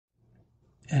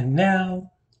And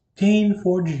now, Dean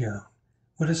Forgione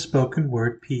with a spoken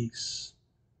word piece.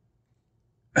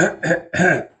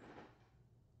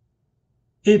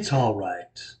 It's all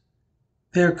right.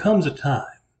 There comes a time.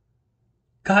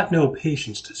 Got no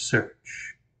patience to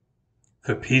search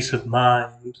for peace of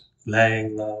mind,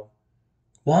 laying low.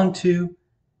 Want to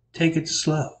take it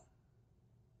slow.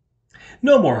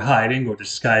 No more hiding or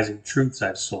disguising truths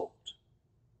I've sold.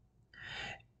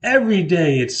 Every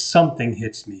day it's something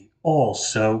hits me, all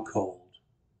so cold.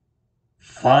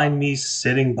 Find me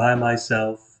sitting by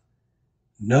myself,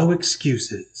 no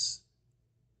excuses,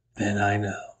 then I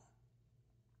know.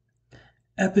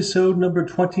 Episode number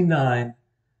 29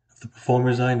 of The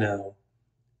Performers I Know.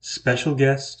 Special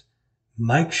guest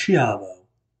Mike Schiavo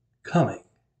coming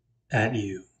at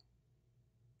you.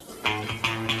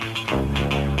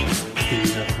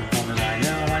 These are the performers I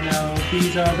know.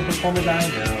 These are the performers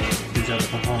I know. These are the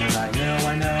performers I know.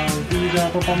 These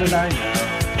are performers I know.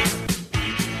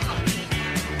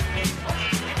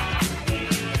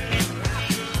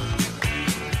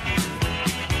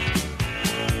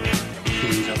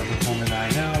 These are the performers I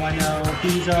know.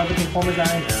 These are the performers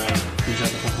I know. These are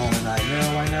the performers I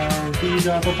know. These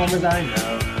are performers I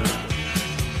know.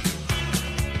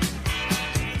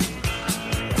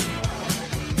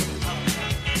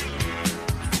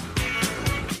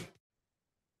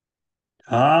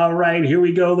 All right, here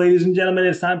we go, ladies and gentlemen.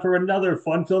 It's time for another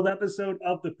fun-filled episode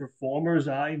of The Performers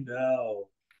I Know.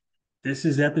 This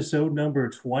is episode number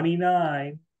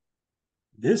 29.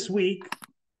 This week,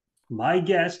 my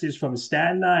guest is from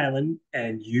Staten Island,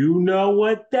 and you know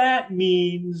what that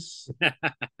means.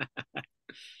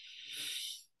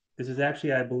 This is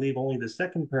actually, I believe, only the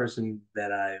second person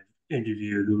that I've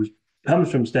interviewed who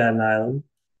comes from Staten Island.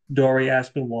 Dory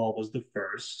Aspinwall was the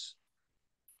first.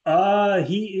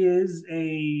 He is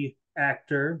a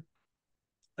actor,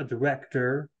 a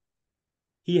director.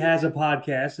 He has a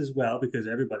podcast as well because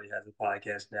everybody has a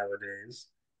podcast nowadays.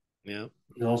 Yeah.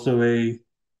 He's also a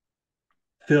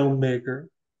filmmaker,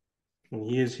 and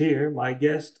he is here. My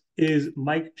guest is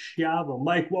Mike Schiavo.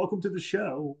 Mike, welcome to the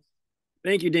show.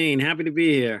 Thank you, Dean. Happy to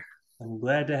be here. I'm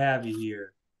glad to have you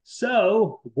here.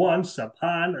 So, once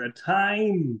upon a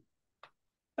time,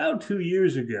 about 2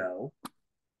 years ago,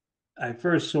 I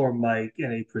first saw Mike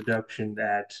in a production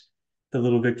at the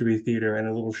Little Victory Theater in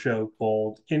a little show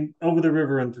called "In Over the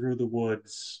River and Through the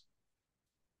Woods."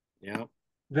 Yeah.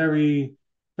 Very,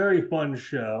 very fun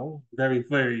show. Very,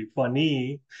 very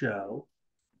funny show.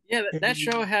 Yeah, that And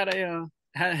show had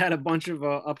a bunch of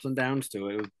ups and downs to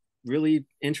it. It was really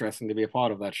interesting to be a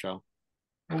part of that show.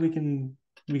 well, we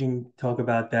can talk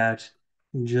about that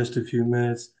in just a few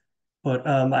minutes. But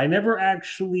I never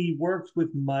actually worked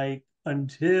with Mike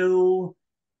until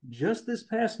just this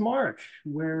past March,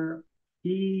 where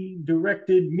he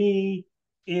directed me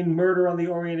in Murder on the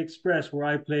Orient Express, where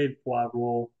I played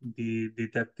Poirot, the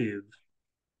detective.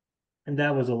 And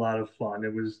that was a lot of fun.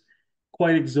 It was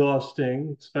quite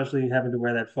exhausting, especially having to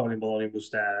wear that phony baloney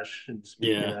mustache and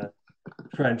speak in Yeah.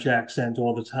 a French accent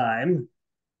all the time.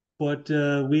 But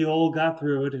we all got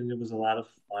through it, and it was a lot of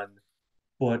fun.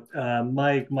 But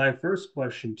Mike, my first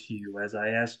question to you, as I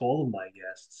ask all of my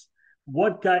guests,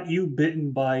 what got you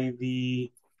bitten by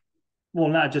the, well,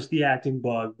 not just the acting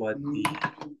bug, but the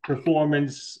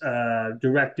performance,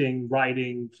 directing,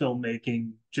 writing,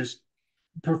 filmmaking, just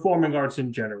performing arts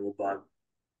in general bug?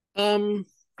 Um,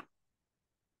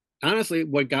 Honestly,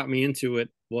 what got me into it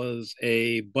was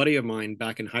a buddy of mine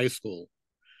back in high school.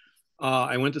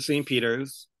 I went to St.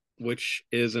 Peter's, which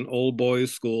is an old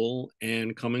boys school,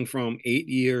 and coming from 8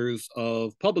 years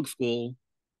of public school,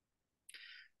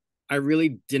 I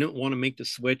really didn't want to make the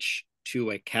switch to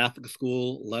a Catholic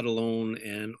school, let alone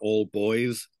an old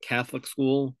boys Catholic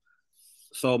school.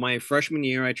 So my freshman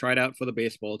year, I tried out for the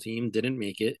baseball team, didn't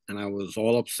make it, and I was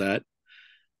all upset.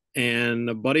 And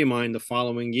a buddy of mine the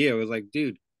following year was like,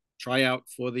 "Dude, try out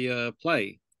for the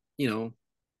play," you know.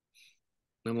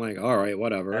 And I'm like, "All right,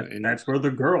 whatever." And That's where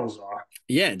the girls are.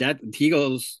 yeah, that he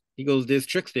goes, "There's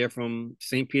tricks there from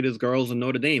St. Peter's girls and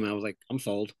Notre Dame." I was like, "I'm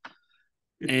sold."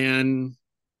 And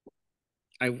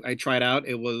I tried out.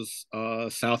 It was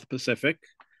South Pacific.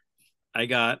 I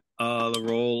got the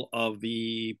role of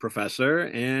the professor,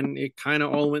 and it kind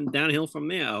of all went downhill from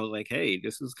there. I was like, "Hey,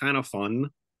 this is kind of fun."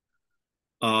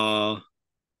 Uh,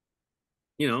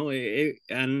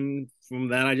 and from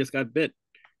that, I just got bit.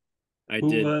 I Who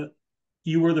did,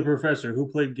 you were the professor.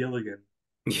 Who played Gilligan?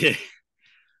 yeah.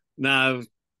 Nah,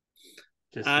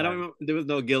 Just I don't like remember. There was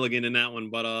no Gilligan in that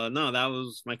one, but no, that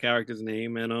was my character's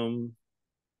name, and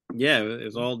yeah, it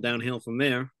was all downhill from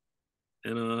there.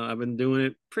 And I've been doing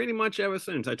it pretty much ever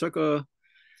since. I took a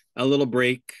little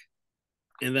break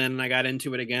and then I got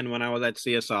into it again when I was at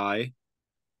CSI,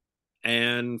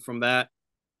 and from that,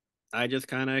 I just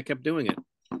kind of kept doing it.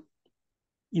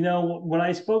 When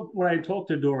I talked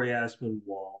to Dory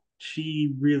Aspinwall,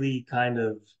 she really kind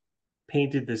of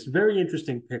painted this very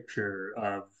interesting picture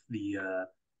of the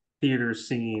theater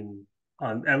scene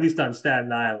on at least on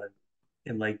Staten Island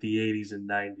in like the 80s and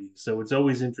 90s. So it's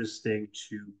always interesting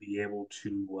to be able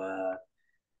to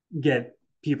get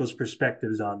people's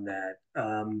perspectives on that.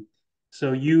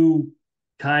 So you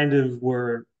kind of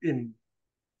were in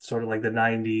sort of like the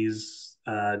 90s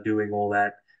doing all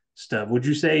that stuff. Would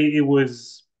you say it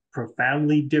was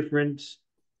profoundly different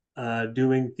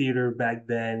doing theater back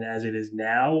then as it is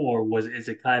now, or was is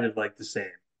it kind of like the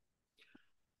same?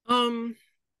 Um,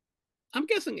 I'm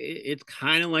guessing it's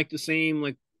kind of like the same.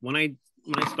 Like when I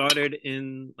started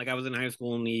in like I was in high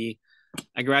school in the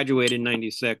I graduated in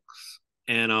 '96,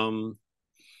 and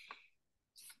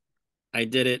I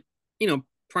did it,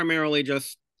 primarily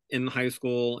just in high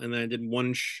school, and then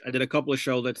I did a couple of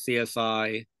shows at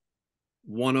CSI,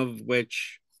 one of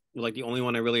which was like the only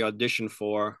one I really auditioned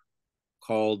for,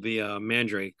 called the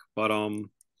Mandrake. But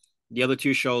the other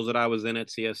two shows that I was in at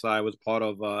CSI was part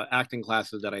of acting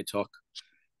classes that I took.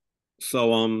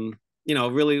 So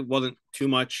really wasn't too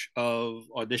much of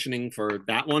auditioning for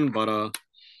that one, but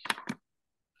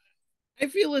I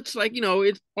feel it's like,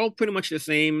 it's all pretty much the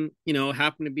same,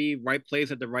 happen to be right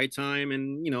place at the right time,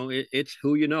 and it's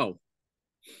who you know.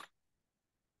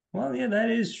 Well, yeah, that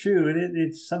is true.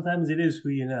 It's sometimes it is who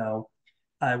you know.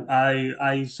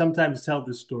 I sometimes tell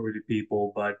this story to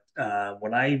people, but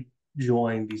when I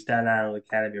joined the Staten Island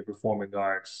Academy of Performing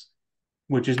Arts,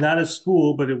 which is not a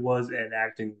school, but it was an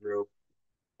acting group,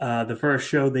 the first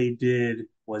show they did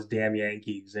was Damn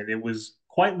Yankees, and it was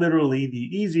quite literally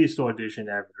the easiest audition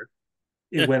ever.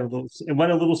 It went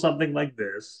a little something like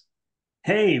this.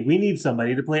 Hey, we need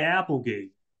somebody to play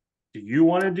Applegate. Do you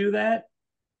want to do that?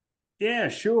 Yeah,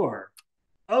 sure.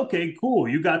 Okay, cool.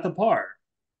 You got the part.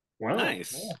 Well,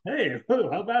 Nice. hey,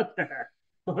 how about that?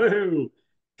 Woo.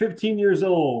 15 years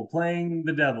old playing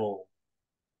the devil.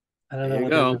 I don't There know you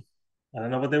what they go. were I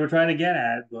don't know what they were trying to get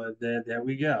at, but there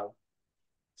we go.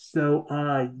 So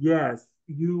yes,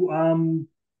 you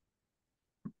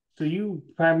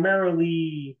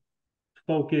primarily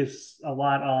focus a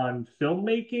lot on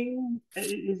filmmaking,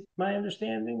 is my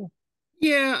understanding.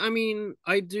 Yeah, I mean,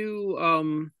 I do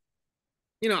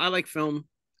I like film.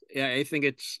 Yeah, I think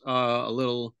it's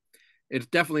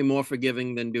definitely more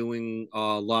forgiving than doing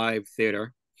live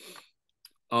theater.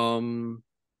 Um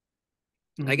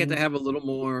I get to Hmm. have a little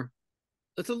more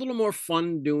it's a little more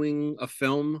fun doing a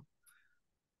film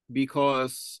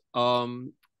because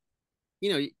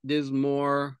there's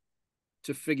more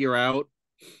to figure out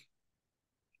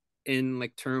in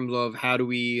like terms of how do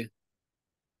we,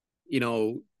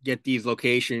 get these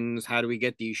locations, how do we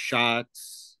get these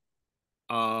shots.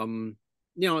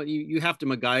 You have to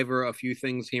MacGyver a few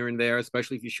things here and there,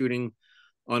 especially if you're shooting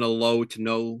on a low to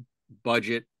no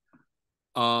budget.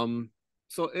 Um,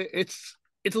 so it's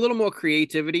a little more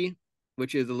creativity,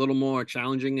 which is a little more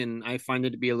challenging, and I find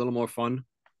it to be a little more fun.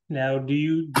 Now, do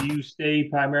you stay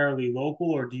primarily local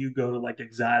or do you go to like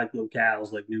exotic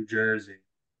locales like New Jersey?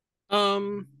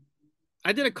 Um,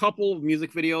 I did a couple of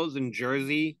music videos in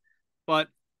Jersey, but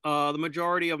the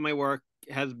majority of my work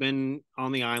has been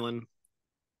on the island.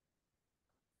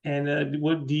 And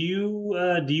what do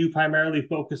you primarily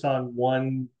focus on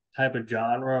one type of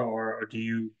genre, or do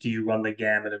you run the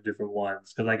gamut of different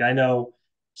ones? Because like I know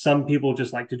some people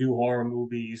just like to do horror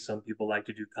movies, some people like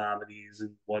to do comedies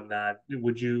and whatnot.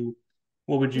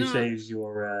 What would you No, say is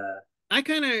your I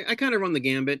kind of run the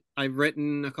gambit. I've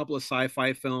written a couple of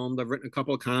sci-fi films. I've written a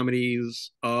couple of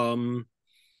comedies. I've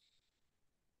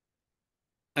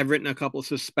written a couple of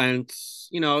suspense.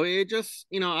 It just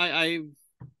I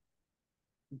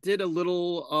did a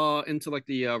little into like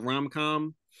the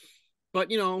rom-com, but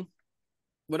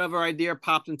whatever idea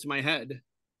popped into my head,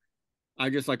 I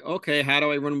just like, okay, how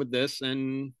do I run with this?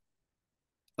 And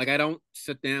like I don't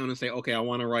sit down and say, okay, I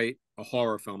want to write a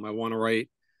horror film. I want to write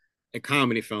a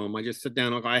comedy film. I just sit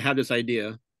down, okay, I have this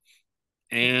idea,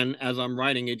 and as I'm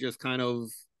writing, it just kind of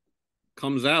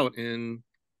comes out and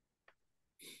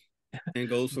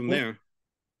goes from what there.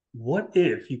 what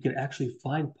if you could actually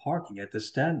find parking at the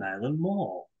Staten Island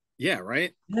Mall? Yeah,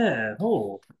 right. Yeah,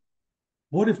 oh,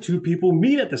 what if two people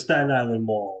meet at the Staten Island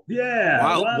Mall?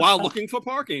 Yeah, While looking for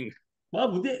parking.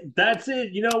 well, that's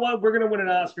it. You know what? We're gonna win an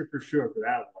Oscar for sure for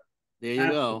that one. There you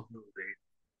go. Absolutely.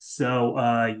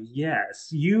 So, yes,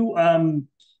 you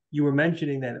were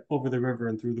mentioning that Over the River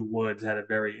and Through the Woods had a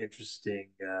very interesting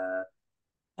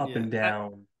up Yeah, and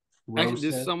down Actually, gross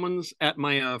there's scent. someone's at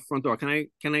my front door. Can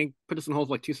I put this on hold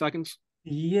for like 2 seconds?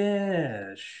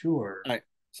 Yeah, sure. All right.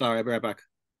 Sorry, I'll be right back.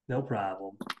 No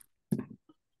problem.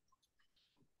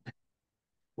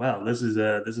 Wow, this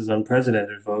is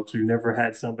unprecedented, folks. We've never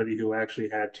had somebody who actually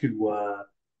had to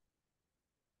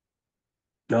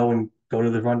go to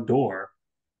the front door.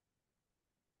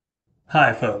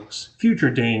 Hi, folks. Future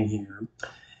Dane here.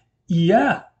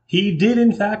 Yeah, he did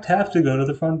in fact have to go to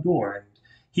the front door, and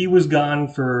he was gone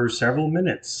for several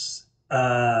minutes.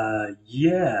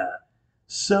 Yeah.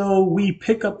 So we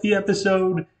pick up the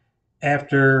episode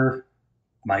after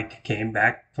Mike came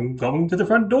back from going to the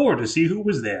front door to see who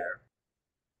was there.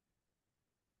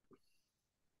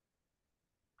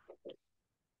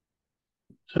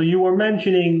 So you were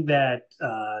mentioning that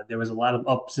there was a lot of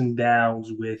ups and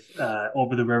downs with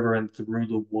over the river and through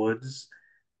the woods,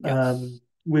 Yes.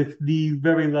 with the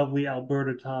very lovely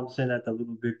Alberta Thompson at the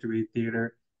Little Victory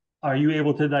Theater. Are you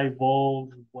able to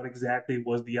divulge what exactly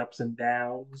was the ups and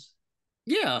downs?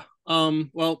 Yeah.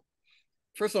 Well,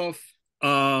 first off,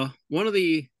 one of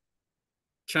the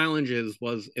challenges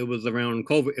was it was around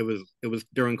COVID. It was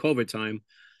during COVID time.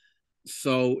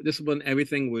 So this is when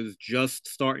everything was just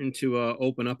starting to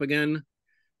open up again.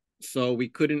 So we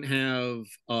couldn't have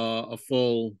a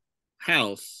full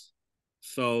house.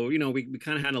 So we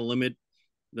kind of had to limit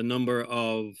the number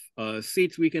of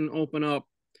seats we can open up.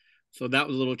 So that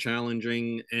was a little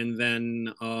challenging. And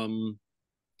then one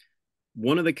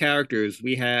of the characters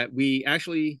we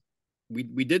actually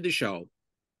we did the show,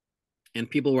 and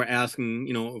people were asking,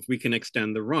 if we can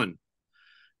extend the run,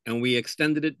 and we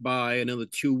extended it by another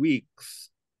 2 weeks.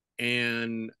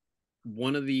 And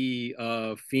one of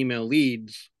the female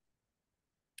leads,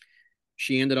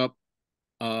 she ended up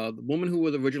the woman who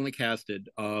was originally casted,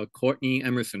 Courtney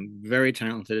Emerson, very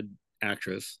talented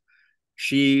actress.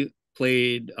 She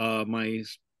played the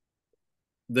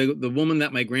woman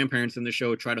that my grandparents in the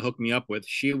show tried to hook me up with.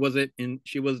 She was the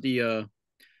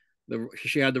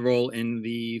she had the role in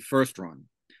the first run.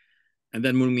 And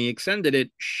then when we extended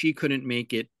it, she couldn't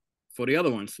make it for the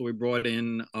other one. So we brought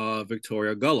in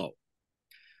Victoria Gullo.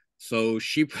 So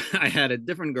I had a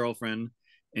different girlfriend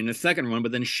in the second run,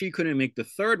 but then she couldn't make the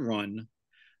third run.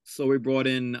 So we brought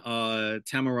in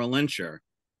Tamara Lencher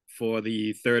for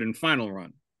the third and final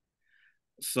run.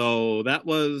 So that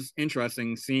was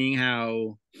interesting seeing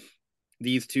how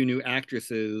these two new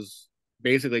actresses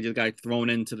basically just got thrown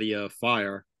into the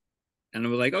fire. And it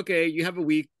was like, okay, you have a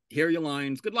week. Here are your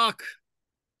lines. Good luck.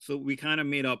 So we kind of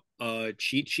made up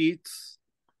cheat sheets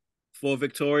for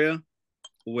Victoria,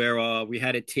 where we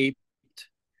had it taped.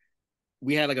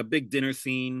 We had like a big dinner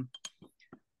scene,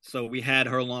 so we had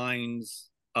her lines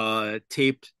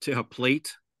taped to her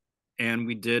plate, and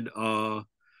we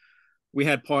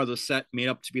had part of the set made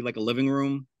up to be like a living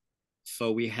room.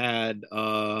 So we had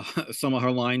some of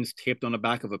her lines taped on the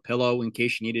back of a pillow in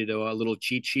case she needed a little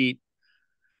cheat sheet.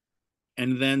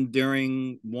 And then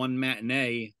during one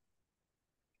matinee,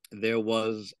 there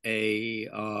was a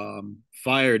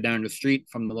fire down the street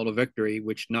from the Little Victory,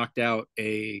 which knocked out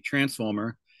a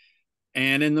transformer.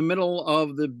 And in the middle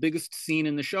of the biggest scene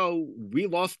in the show, we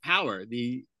lost power.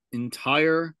 The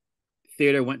entire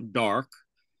theater went dark,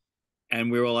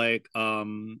 and we were like,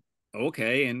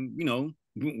 okay. And,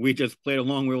 we just played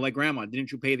along. We were like, Grandma,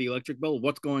 didn't you pay the electric bill?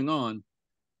 What's going on?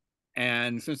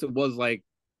 And since it was like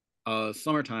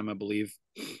summertime, I believe,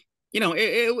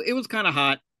 it was kind of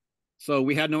hot. So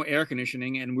we had no air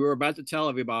conditioning, and we were about to tell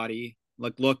everybody,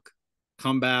 like, look,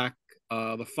 come back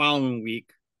the following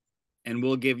week, and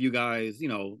we'll give you guys,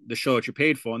 the show that you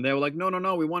paid for. And they were like, no, no,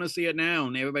 no, we want to see it now.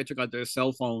 And everybody took out their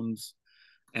cell phones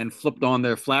and flipped on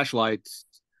their flashlights.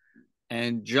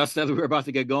 And just as we were about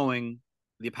to get going,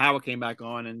 the power came back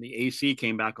on and the AC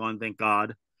came back on, thank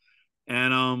God.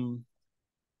 And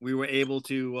we were able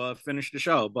to finish the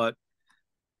show. But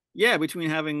yeah, between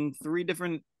having three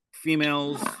different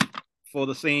females for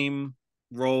the same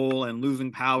role and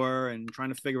losing power and trying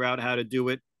to figure out how to do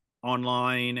it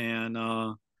online, and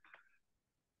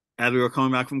as we were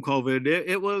coming back from COVID,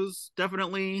 it was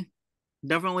definitely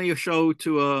a show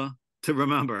to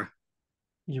remember.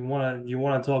 You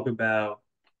wanna talk about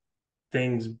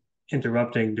things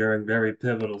interrupting during very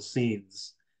pivotal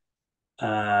scenes.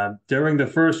 During the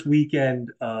first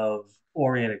weekend of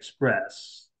Orient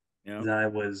Express, Yeah. as I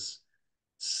was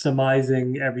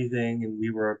surmising everything and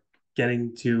we were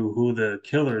getting to who the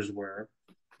killers were,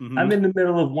 I'm Mm-hmm. in the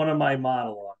middle of one of my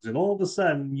monologues, and all of a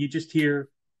sudden you just hear,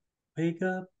 "Wake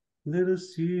up, little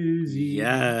Susie."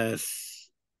 Yes.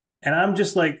 And I'm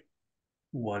just like,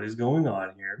 what is going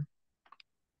on here?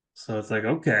 So it's like,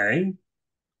 okay,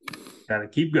 gotta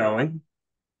keep going.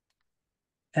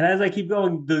 And as I keep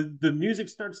going, the music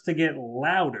starts to get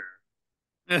louder,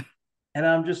 and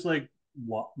I'm just like,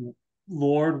 what,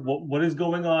 Lord, what is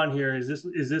going on here? This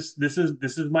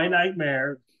is my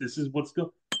nightmare. This is what's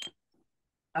going.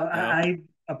 Yep. I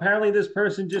apparently this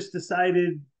person just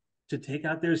decided to take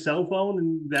out their cell phone,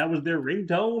 and that was their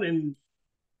ringtone. And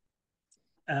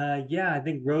yeah, I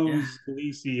think Yeah. Rose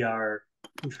Khaleesi, our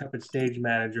intrepid stage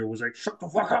manager, was like, "Shut the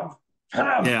fuck up! Shut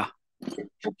up!" Yeah.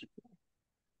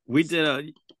 We did a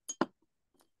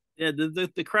yeah,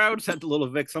 the crowds at the Little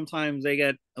Vic, sometimes they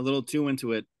get a little too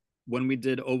into it. When we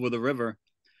did Over the River,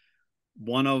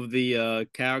 one of the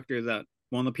characters that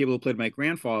one of the people who played my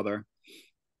grandfather,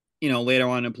 later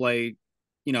on in play,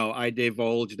 I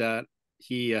divulged that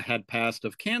he had passed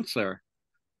of cancer.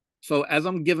 So as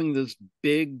I'm giving this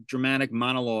big dramatic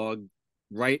monologue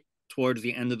right towards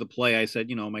the end of the play, I said,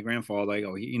 my grandfather, I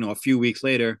go, a few weeks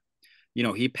later,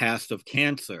 he passed of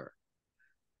cancer.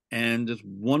 And this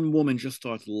one woman just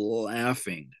starts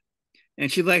laughing.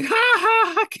 And she's like, ha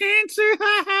ha, ha cancer,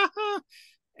 ha ha ha.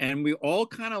 And we all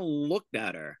kind of looked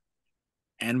at her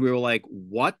and we were like,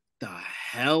 what the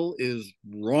hell is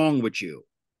wrong with you?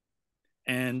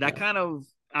 And that Yeah, kind of,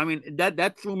 I mean,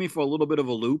 that threw me for a little bit of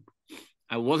a loop.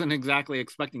 I wasn't exactly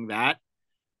expecting that.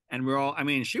 And we're all, I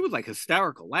mean, she was like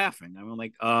hysterical laughing. I mean,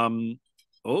 like,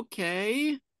 okay.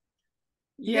 Yeah,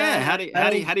 yeah. I how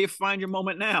don't do you find your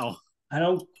moment now? I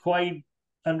don't quite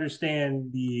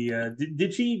understand the.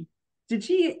 Did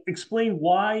she explain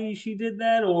why she did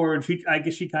that, or she? I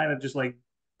guess she kind of just like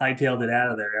hightailed it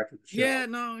out of there after the Yeah,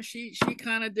 show. no, she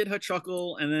kind of did her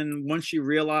chuckle, and then once she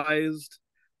realized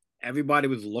everybody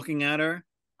was looking at her,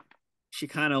 she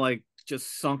kind of like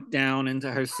just sunk down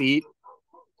into her seat,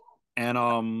 and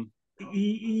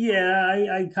Yeah,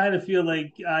 I kind of feel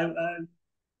like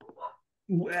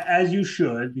as you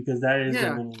should, because that is a yeah,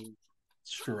 little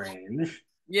strange.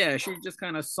 yeah, she just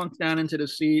kind of sunk down into the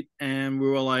seat, and we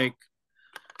were like,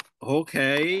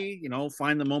 okay,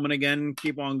 find the moment again,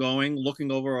 keep on going,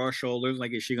 looking over our shoulders,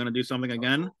 like, is she gonna do something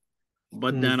again?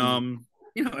 But then, Hmm.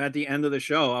 at the end of the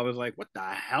show, I was like, what the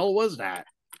hell was that?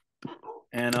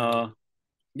 And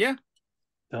yeah.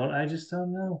 Don't I just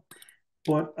don't know.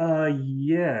 But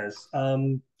yes.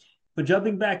 But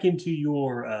jumping back into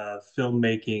your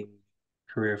filmmaking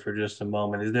career for just a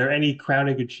moment, is there any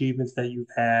crowning achievements that you've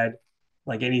had?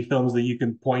 Like any films that you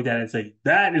can point at and say,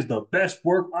 that is the best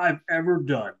work I've ever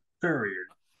done, period.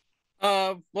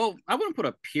 Well, I wouldn't put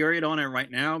a period on it right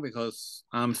now because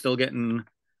I'm still getting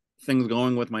things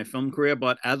going with my film career.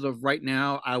 But as of right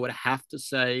now, I would have to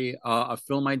say a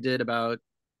film I did about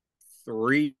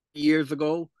 3 years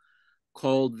ago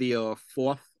called The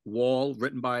Fourth Wall,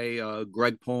 written by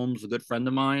Greg Holmes, a good friend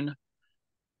of mine.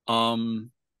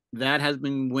 Um, that has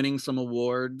been winning some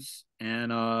awards and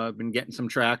been getting some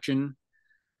traction.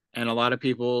 And a lot of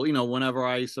people, whenever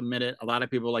I submit it, a lot of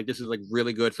people are like, this is like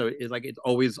really good. So it's like it's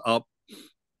always up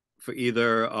for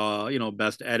either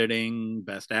best editing,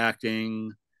 best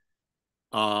acting.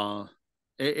 Uh,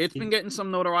 it's been Can, getting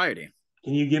some notoriety.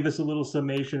 can you give us a little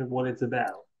summation of what it's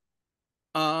about?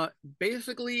 Uh,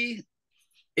 Basically,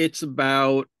 it's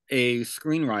about a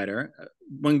screenwriter.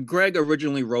 When Greg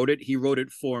originally wrote it, he wrote it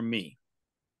for me,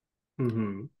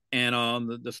 Hmm. and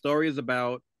the story is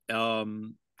about a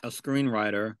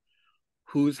screenwriter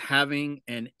who's having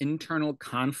an internal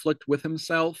conflict with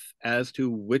himself as to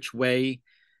which way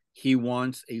he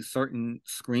wants a certain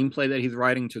screenplay that he's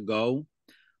writing to go.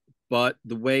 But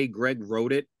the way Greg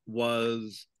wrote it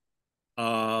was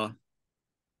uh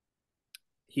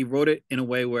he wrote it in a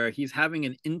way where he's having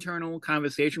an internal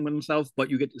conversation with himself, but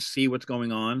you get to see what's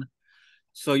going on.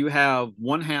 So you have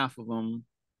one half of him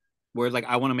where it's like,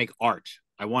 I want to make art.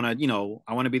 I want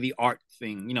to be the art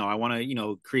thing. I want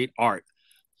to, create art.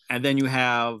 And then you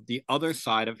have the other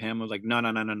side of him was like, no,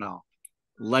 no, no, no, no.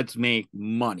 Let's make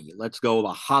money. Let's go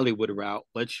the Hollywood route.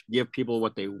 Let's give people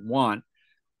what they want.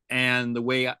 And the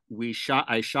way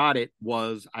I shot it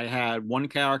was I had one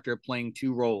character playing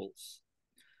two roles,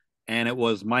 and it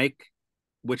was Mike,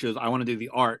 which is I want to do the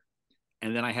art,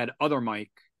 and then I had other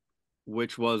Mike,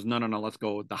 which was no, no, no, let's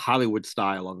go with the Hollywood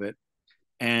style of it.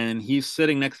 And he's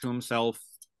sitting next to himself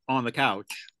on the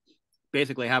couch,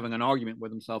 basically having an argument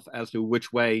with himself as to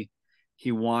which way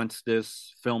he wants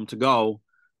this film to go.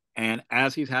 And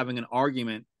as he's having an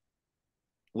argument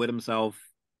with himself,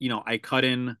 I cut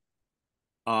in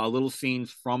little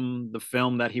scenes from the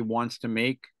film that he wants to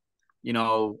make, you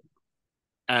know,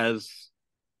 as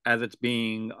it's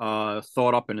being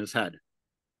thought up in his head.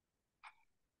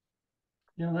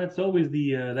 That's always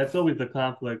the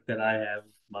conflict that I have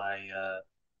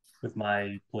with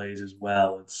my plays as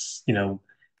well. It's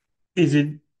is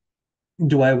it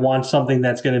do I want something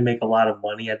that's going to make a lot of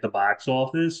money at the box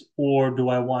office, or do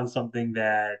I want something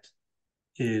that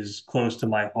is close to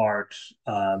my heart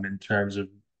in terms of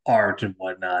art and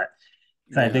whatnot?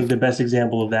 And I Yeah. think the best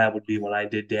example of that would be when I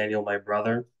did Daniel, my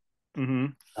brother. Hmm.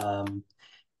 Um,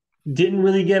 didn't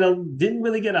really get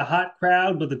a hot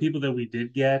crowd, but the people that we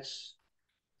did get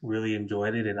really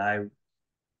enjoyed it, and I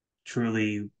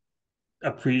truly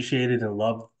appreciated and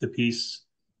loved the piece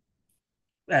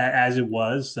as it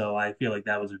was. So I feel like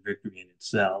that was a victory in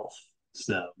itself.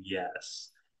 So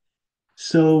yes.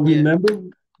 So Yeah.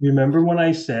 remember when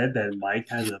I said that Mike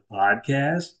has a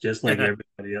podcast just like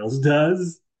everybody else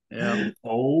does? Yeah.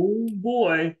 Oh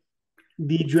boy,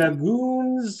 the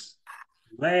Dragoons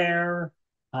Lair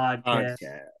podcast,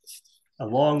 Podcast.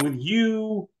 along with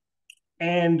you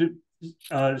and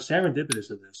serendipitous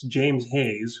of this, James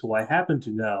Hayes, who I happen to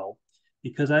know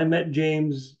because I met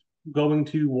James going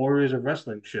to Warriors of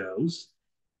Wrestling shows.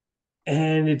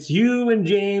 And it's you and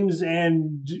James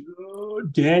and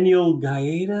Daniel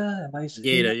Gaeta. Am I saying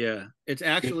Gata, that? yeah. It's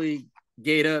actually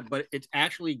Gata, but it's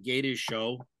actually Gata's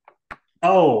show.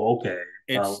 Oh, okay.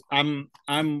 It's Well,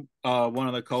 I'm one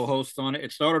of the co-hosts on it.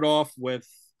 It started off with,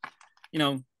 you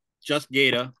know, just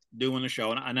Gata doing the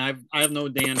show, and I've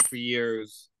known Dan for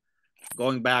years,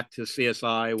 going back to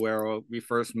CSI where we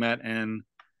first met, and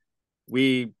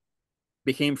we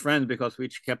became friends because we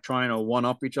kept trying to one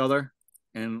up each other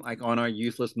and like on our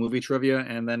useless movie trivia,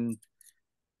 and then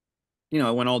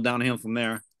it went all downhill from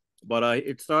there. But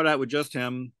it started out with just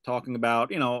him talking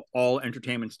about all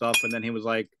entertainment stuff, and then he was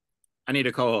like, "I need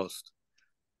a co-host."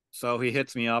 So he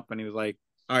hits me up and he was like,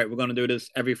 "All right, we're gonna do this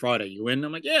every Friday. You in?"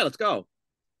 I'm like, "Yeah, let's go."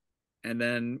 And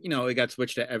then it got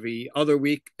switched to every other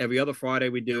week, every other Friday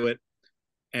we do it,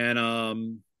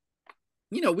 and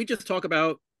we just talk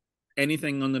about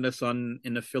anything under the sun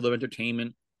in the field of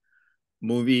entertainment,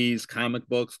 movies, comic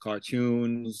books,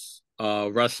 cartoons,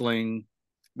 wrestling.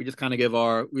 We just kind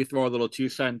of we throw our little 2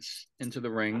 cents into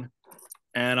the ring,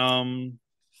 and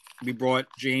we brought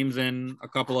James in a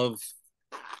couple of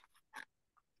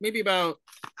maybe about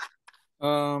I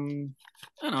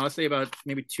don't know, I'd say about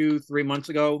maybe 2, 3 months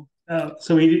ago.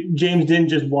 so James didn't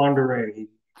just wander in;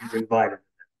 you invited.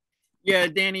 Yeah,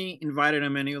 Danny invited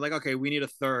him, and he was like, "Okay, we need a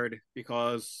third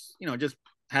because just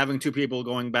having two people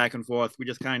going back and forth, we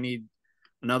just kind of need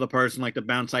another person like to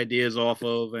bounce ideas off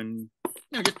of, and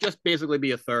just basically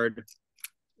be a third."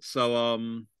 So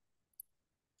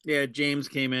yeah, James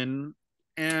came in,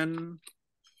 and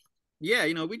yeah,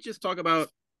 we just talk about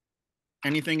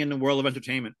anything in the world of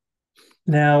entertainment.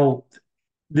 Now,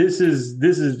 this is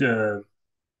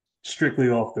strictly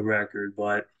off the record,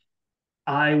 but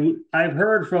I've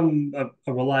heard from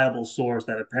a reliable source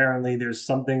that apparently there's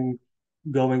something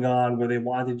going on where they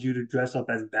wanted you to dress up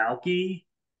as Balky.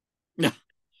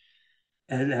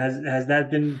 Has that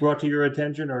been brought to your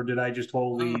attention, or did I just uh,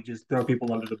 totally just throw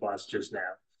people under the bus just now?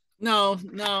 no,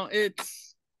 no,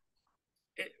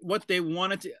 what they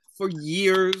wanted to for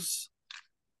years.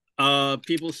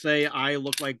 People say I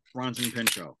look like Bronson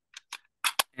Pinchot,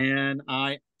 and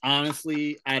I don't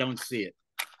see it.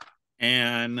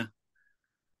 And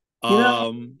You know,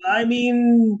 um, I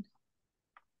mean,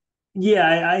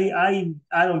 yeah,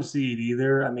 I don't see it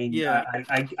either. I mean, yeah,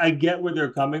 I get where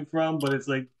they're coming from, but it's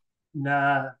like,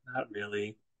 nah, not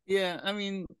really. yeah. I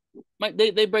mean,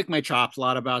 they break my chops a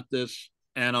lot about this,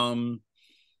 and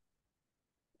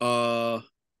uh,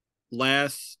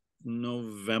 last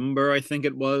November I think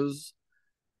it was,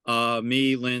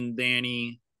 me, Lynn,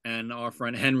 Danny, and our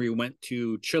friend Henry went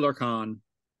to ChillerCon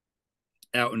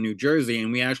out in New Jersey,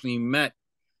 and we actually met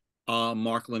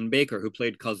Mark Lynn Baker, who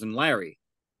played cousin Larry.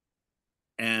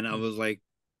 And I was like,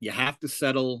 "You have to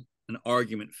settle an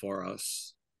argument for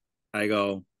us." I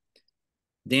go,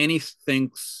 "Danny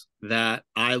thinks that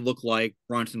I look like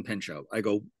Bronson Pinchot." I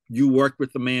go, "You worked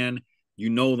with the man, you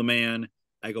know the man."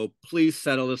 I go, "Please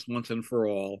settle this once and for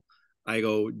all." I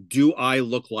go, "Do I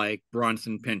look like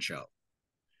Bronson Pinchot?"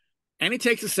 And he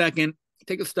takes a second,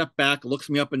 take a step back, looks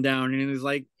me up and down, and he's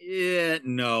like, "Yeah,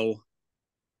 no."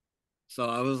 So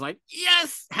I was like,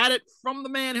 "Yes, had it from the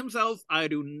man himself. I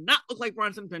do not look like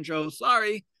Bronson Pinchot.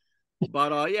 Sorry."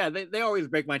 But yeah, they always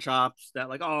break my chops that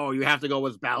like, "Oh, you have to go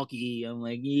as Balky." I'm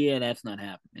like, "Yeah, that's not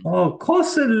happening." Oh,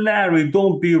 cousin Larry,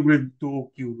 don't be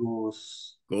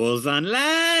ridiculous. Goes on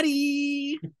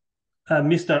Laddie.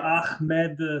 Mr.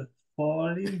 Ahmed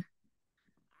Fari,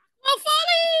 Oh,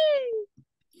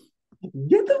 funny.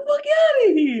 get the fuck out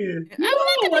of here! I will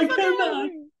not No, get the I fuck out of cannot.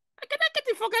 here. I cannot get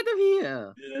the fuck out of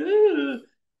here.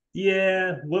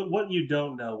 Yeah, what you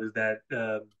don't know is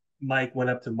that Mike went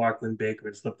up to Marklin Baker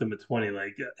and slipped him a 20,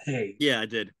 like, hey, Yeah, I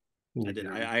did. I did.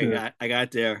 I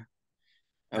got there.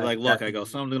 I was I like, can look, I go, definitely.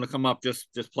 someone's gonna come up, just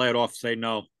play it off, say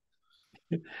no.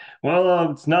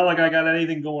 Well, it's not like I got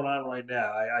anything going on right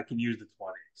now. I can use the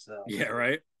 20. So, Yeah,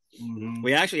 right. hmm.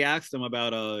 We actually asked him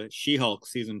about She-Hulk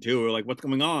season 2. We're like, what's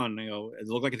going on? You know, does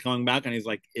it look like it's coming back? And he's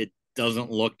like, it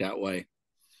doesn't look that way.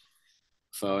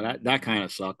 So that kind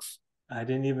of sucks. I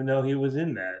didn't even know he was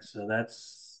in that. So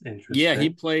that's Yeah, interesting. he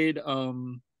played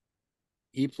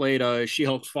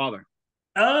She-Hulk's father.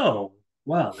 Oh,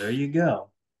 well, there you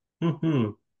go.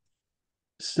 Hmm.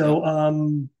 Yep. So,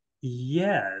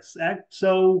 yes.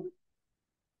 So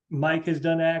Mike has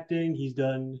done acting. He's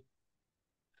done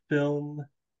film.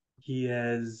 He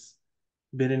has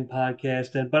been in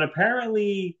podcasting, but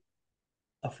apparently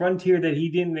a frontier that he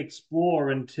didn't explore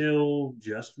until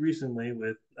just recently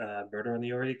with Murder on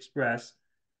the Orient Express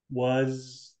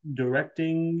was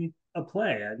directing a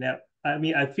play. Now, I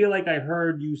mean, I feel like I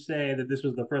heard you say that this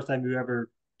was the first time you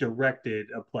ever directed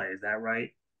a play. Is that right?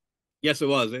 Yes, it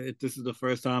was. This is the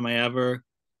first time I ever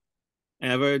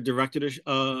directed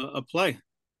a play.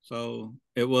 So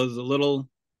it was a little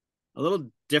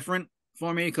different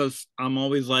for me because I'm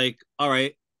always like, all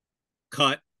right,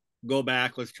 cut, go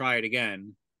back, let's try it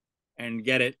again and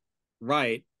get it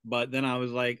right. But then I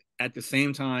was like, at the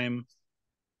same time,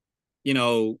 you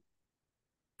know,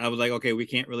 I was like, okay, we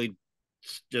can't really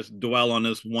just dwell on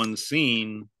this one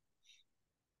scene.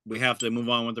 We have to move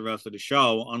on with the rest of the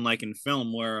show. Unlike in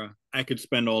film, where I could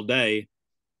spend all day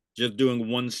just doing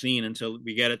one scene until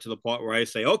we get it to the part where I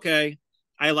say, okay,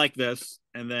 I like this,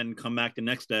 and then come back the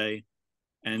next day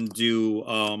and do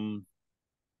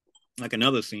like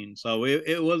another scene. So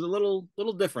it was a little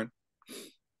different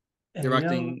And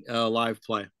directing a live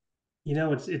play.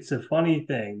 it's a funny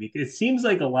thing because it seems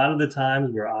like a lot of the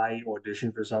times where I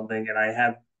audition for something and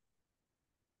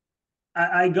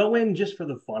I go in just for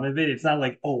the fun of it. It's not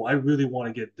like, oh, I really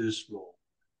want to get this role.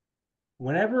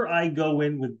 Whenever I go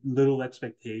in with little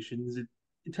expectations,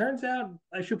 it turns out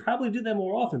I should probably do that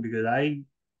more often because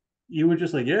you were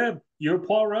just like, yeah, you're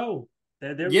Poirot.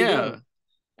 There we Yeah,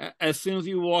 go. as soon as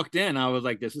you walked in, I was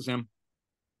like, this is him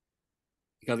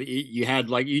because you had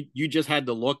like you just had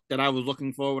the look that I was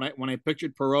looking for when I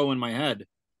pictured Perot in my head.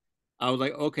 I was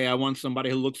like, okay, I want somebody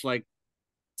who looks like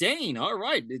Dane. All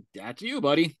right, that's you,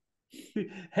 buddy.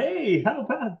 Hey, how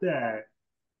about that?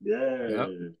 Yep.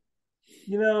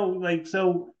 Yeah. Like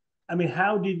so I mean,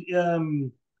 how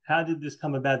did this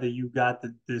come about that you got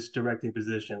this directing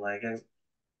position? Like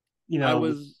you I know,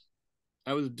 was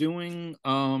I was doing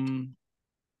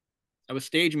I was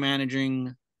stage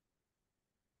managing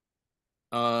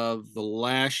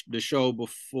the show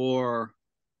before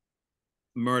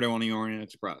Murder on the Orient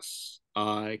Express.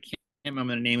 I can't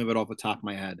remember the name of it off the top of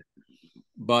my head,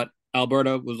 but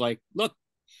Alberta was like, "Look,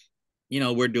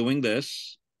 we're doing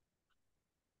this.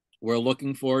 We're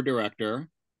looking for a director.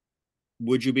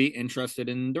 Would you be interested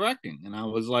in directing?" And I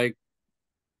was like,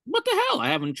 "What the hell? I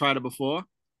haven't tried it before.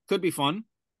 Could be fun."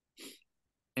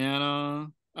 And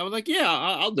I was like, "Yeah,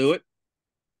 I'll do it."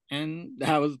 And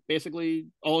that was basically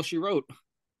all she wrote.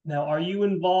 now are you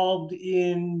involved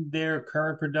in their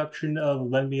current production of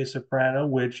Lend Me a Soprano,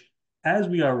 which as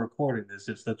we are recording this,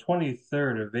 it's the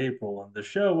 23rd of April and the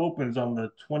show opens on the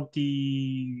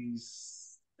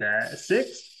 26th?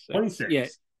 Six. Yeah.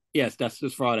 26th. Yes, that's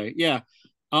this Friday. Yeah.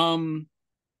 Um,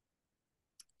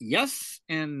 yes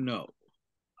and no.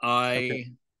 Okay. I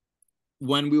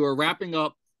When we were wrapping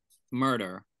up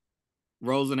Murder,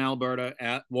 Rose and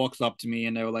Alberta walks up to me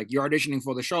and they were like, "You're auditioning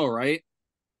for the show, right?"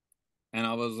 And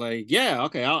I was like, "Yeah,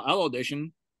 okay, I'll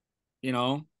audition." You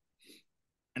know,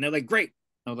 and they're like, "Great."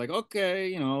 I was like,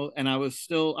 "Okay," and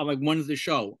I'm like, "When's the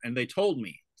show?" And they told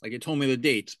me, like, it told me the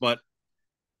dates, but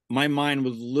my mind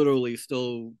was literally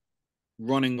still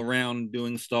running around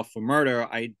doing stuff for Murder.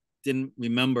 I didn't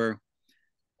remember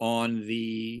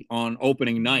on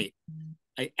opening night,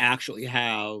 I actually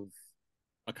have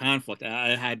a conflict.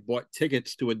 I had bought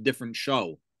tickets to a different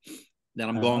show that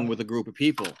I'm going Uh-huh. with a group of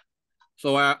people.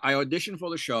 So I auditioned for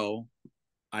the show.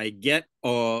 I get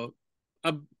a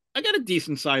I get a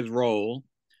decent sized role,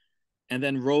 and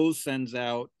then Rose sends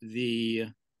out the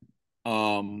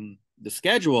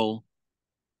schedule,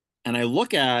 and I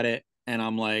look at it, and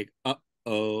I'm like,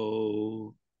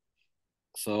 oh.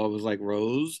 So I was like,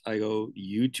 Rose, I go,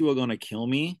 you two are gonna kill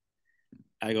me.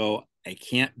 I go, I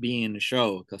can't be in the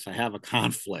show because I have a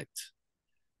conflict.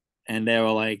 And they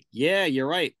were like, yeah, you're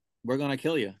right. We're gonna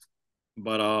kill you.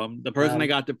 But the person I Now,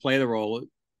 got to play the role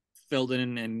filled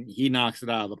in and he knocks it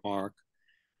out of the park.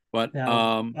 But now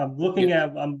I'm yeah, looking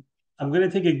at I'm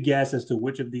gonna take a guess as to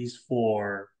which of these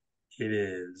four it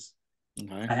is.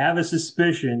 okay. I have a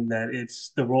suspicion that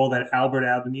it's the role that Albert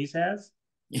Albanese has.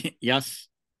 Yes.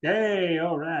 Hey,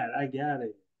 all right, I got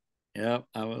it. Yeah,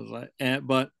 I was like,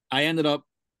 but I ended up,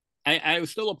 I was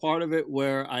still a part of it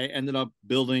where I ended up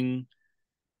building,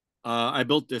 I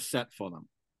built this set for them.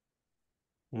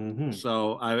 Hmm.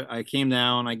 So I came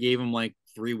down, I gave them like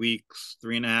 3 weeks,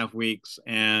 3.5 weeks,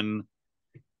 and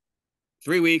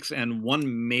 3 weeks and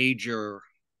one major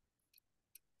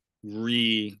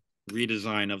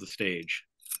redesign of the stage.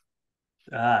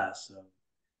 Ah, so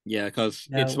Yeah, because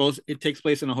now, it takes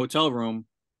place in a hotel room,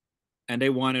 and they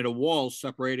wanted a wall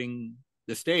separating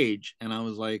the stage, and I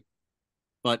was like,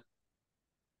 but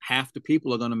half the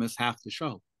people are gonna miss half the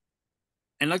show.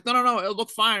 And like, no, no, no, it'll look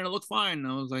fine, it'll look fine. And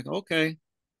I was like, okay.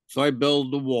 So I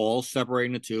build the wall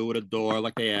separating the two with a door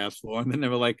like they asked for. And then they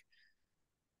were like,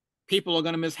 people are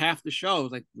gonna miss half the show. I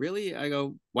was like, really? I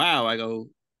go, wow. I go,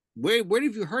 where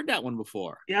have you heard that one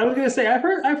before? yeah, I was gonna say I've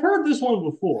heard this one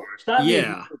before. Stop me if you.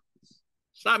 Yeah.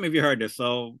 Stop me if you heard this.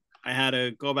 So I had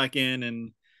to go back in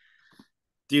and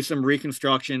do some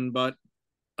reconstruction, but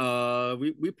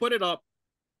we put it up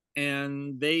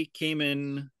and they came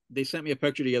in, they sent me a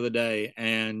picture the other day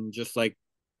and just like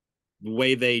the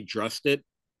way they dressed it,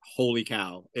 holy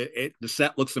cow. The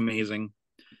set looks amazing.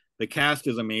 The cast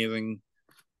is amazing.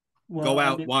 Well, Go I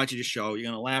out, mean, watch the show.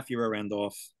 You're gonna laugh your rear end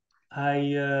off.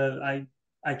 I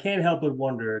can't help but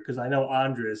wonder because I know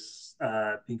Andres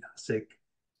Pinkasic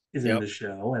is in Yep. the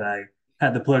show, and I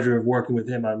had the pleasure of working with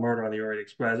him on Murder on the Orient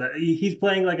Express. He's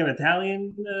playing like an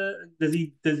Italian. Does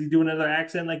he do another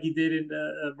accent like he did in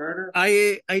Murder?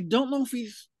 I don't know if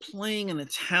he's playing an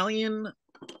Italian.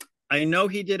 I know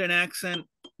he did an accent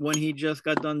when he just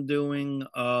got done doing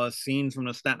scenes from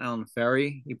the Staten Island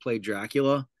Ferry. He played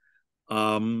Dracula.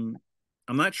 Um,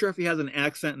 I'm not sure if he has an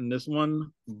accent in this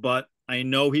one, but I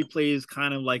know he plays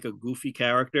kind of like a goofy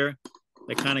character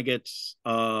that kind of get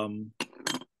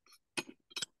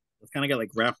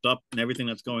like wrapped up in everything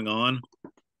that's going on.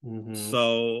 Hmm.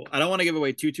 So I don't want to give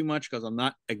away too much because I'm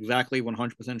not exactly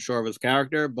 100% sure of his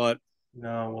character, but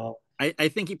No, well, I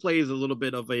think he plays a little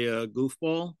bit of a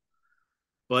goofball.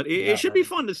 But it yeah, should be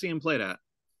fun to see him play that.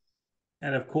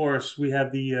 and of course we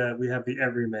have the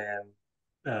everyman,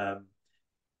 um,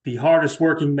 the hardest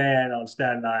working man on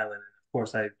Staten Island. And of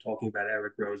course, I'm talking about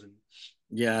Eric Rosen.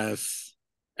 Yes,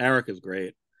 Eric is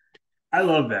great. I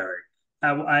love Eric.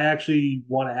 I actually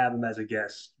want to have him as a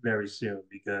guest very soon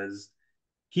because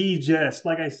he just,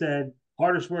 like I said,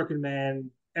 hardest working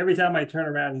man. Every time I turn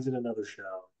around, he's in another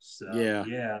show. So Yeah.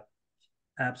 yeah,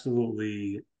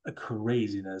 absolutely a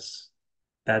craziness.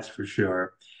 That's for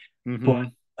sure.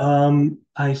 But Mm-hmm.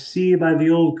 I see by the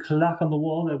old clock on the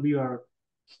wall that we are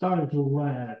starting to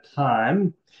run out of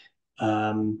time.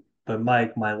 But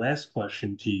Mike, my last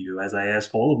question to you, as I ask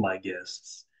all of my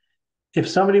guests, if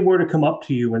somebody were to come up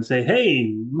to you and say,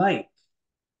 "Hey, Mike,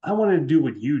 I want to do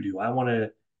what you do. I want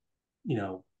to,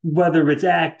 whether it's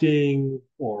acting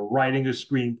or writing a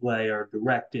screenplay or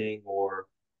directing or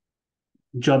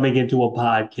jumping into a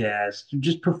podcast,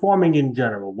 just performing in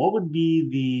general, what would be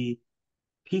the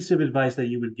piece of advice that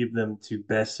you would give them to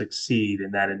best succeed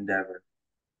in that endeavor?"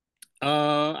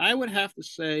 I would have to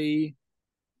say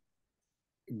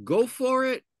go for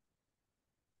it,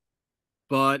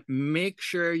 but make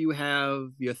sure you have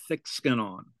your thick skin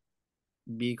on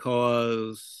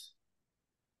because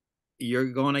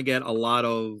you're going to get a lot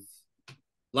of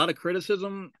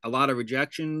criticism, a lot of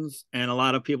rejections, and a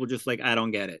lot of people just like I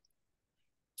don't get it.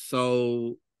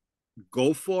 So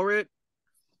go for it,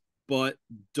 but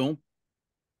don't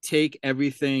take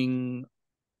everything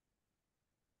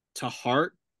to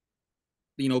heart.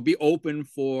 Be open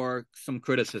for some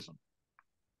criticism.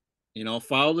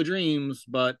 Follow the dreams,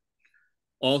 but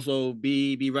also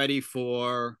be ready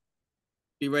for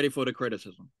the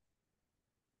criticism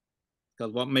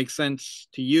because what makes sense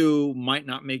to you might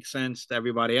not make sense to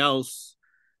everybody else,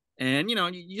 and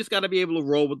you just got to be able to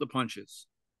roll with the punches.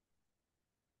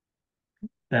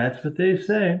 That's what they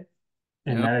say,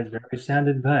 and Yep. that is very sound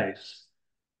advice.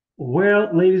 Well,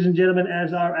 ladies and gentlemen,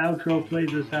 as our outro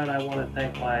plays us out, I want to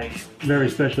thank my very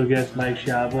special guest, Mike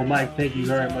Schiavo. Mike, thank you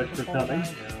very much for coming.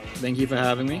 Thank you for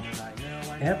having me.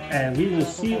 Yep, and we will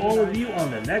see all of you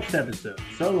on the next episode.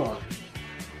 So long.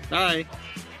 Bye.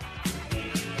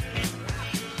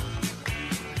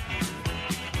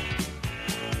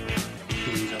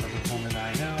 These are the performers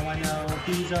I know.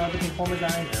 These are the performers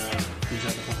I know. These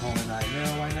are the performers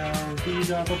I know.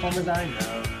 These are performers I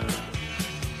know.